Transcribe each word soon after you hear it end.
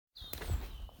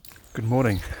Good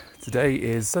morning. Today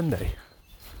is Sunday.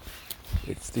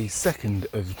 It's the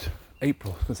 2nd of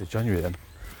April, I was going to say January then,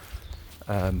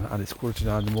 and it's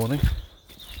 8:45 in the morning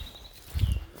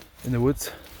in the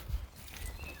woods.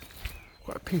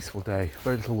 Quite a peaceful day,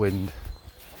 very little wind,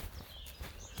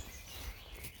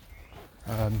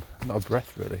 not a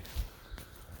breath really,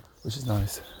 which is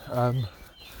nice.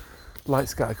 Light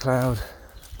scattered cloud,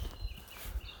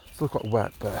 still quite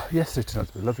wet, but yesterday turned out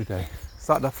to be a lovely day.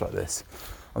 Started off like this,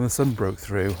 and the sun broke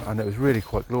through, and it was really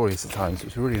quite glorious at times. It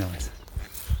was really nice.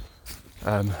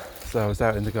 So I was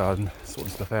out in the garden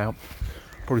sorting stuff out.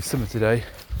 Probably summer today.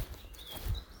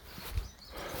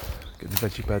 Getting the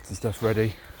veggie beds and stuff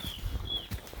ready.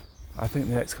 I think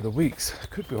the next couple of weeks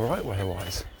could be alright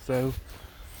weather-wise. So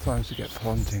time to get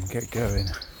planting, get going.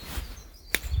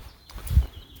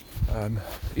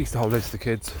 Easter holidays for the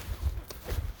kids.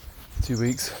 2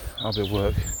 weeks. I'll be at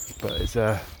work, but it's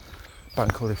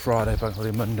Bank Holiday Friday, Bank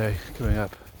Holiday Monday coming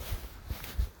up.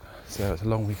 So it's a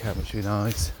long weekend, which will be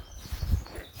nice.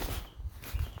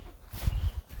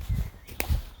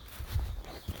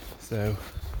 So,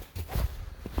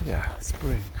 yeah,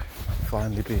 spring will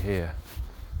finally be here.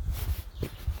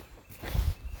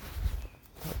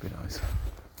 That'd be nice.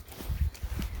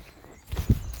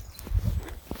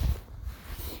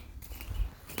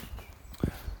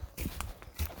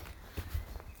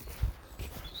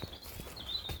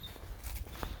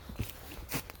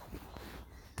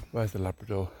 Where's the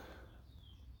Labrador?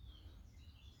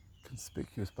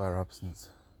 Conspicuous by our absence.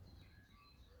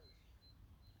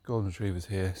 Golden Retriever's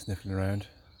here, sniffing around.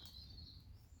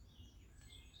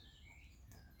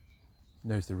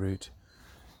 Knows the route.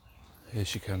 Here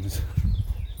she comes.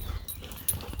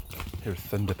 Hear a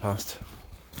thunder past.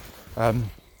 Yeah,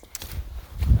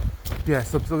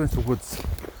 so I'm still going to the woods.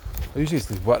 I usually use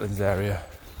the wetlands area,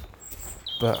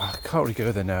 but I can't really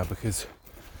go there now because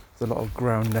there's a lot of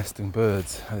ground nesting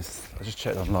birds. I just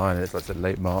checked online, and it's like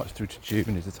late March through to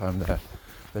June is the time they're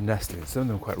nesting. Some of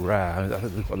them are quite rare. I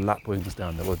think they've got lapwings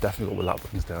down there. Well, definitely got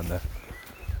lapwings down there.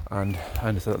 And I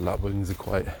understand that lapwings are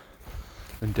quite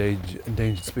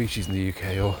endangered species in the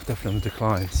UK, or definitely on the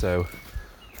decline. So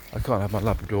I can't have my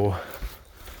Labrador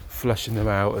fleshing them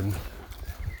out and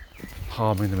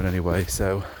harming them in any way.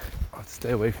 So I'd stay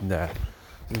away from there.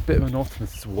 It's a bit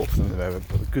monotonous to walk them at the moment,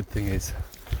 but the good thing is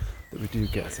that we do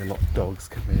get a lot of dogs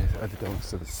come here, other dogs,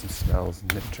 so there's some smells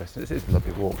and interesting. It is a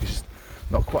lovely walk. It's just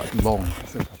not quite as long.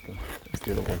 That's no problem. It's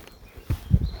the other one.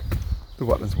 The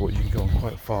wetlands walk, you can go on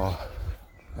quite far,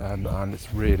 and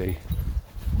it's really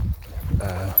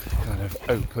kind of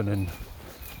open and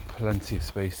plenty of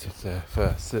space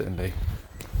for certainly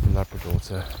the Labrador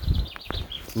to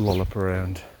lollop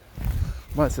around.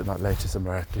 Might sit that later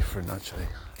somewhere different actually.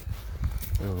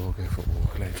 We'll all go for a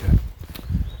walk later.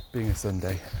 Being a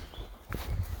Sunday.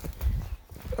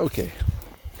 Okay.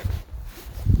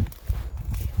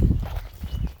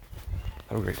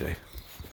 Have a great day.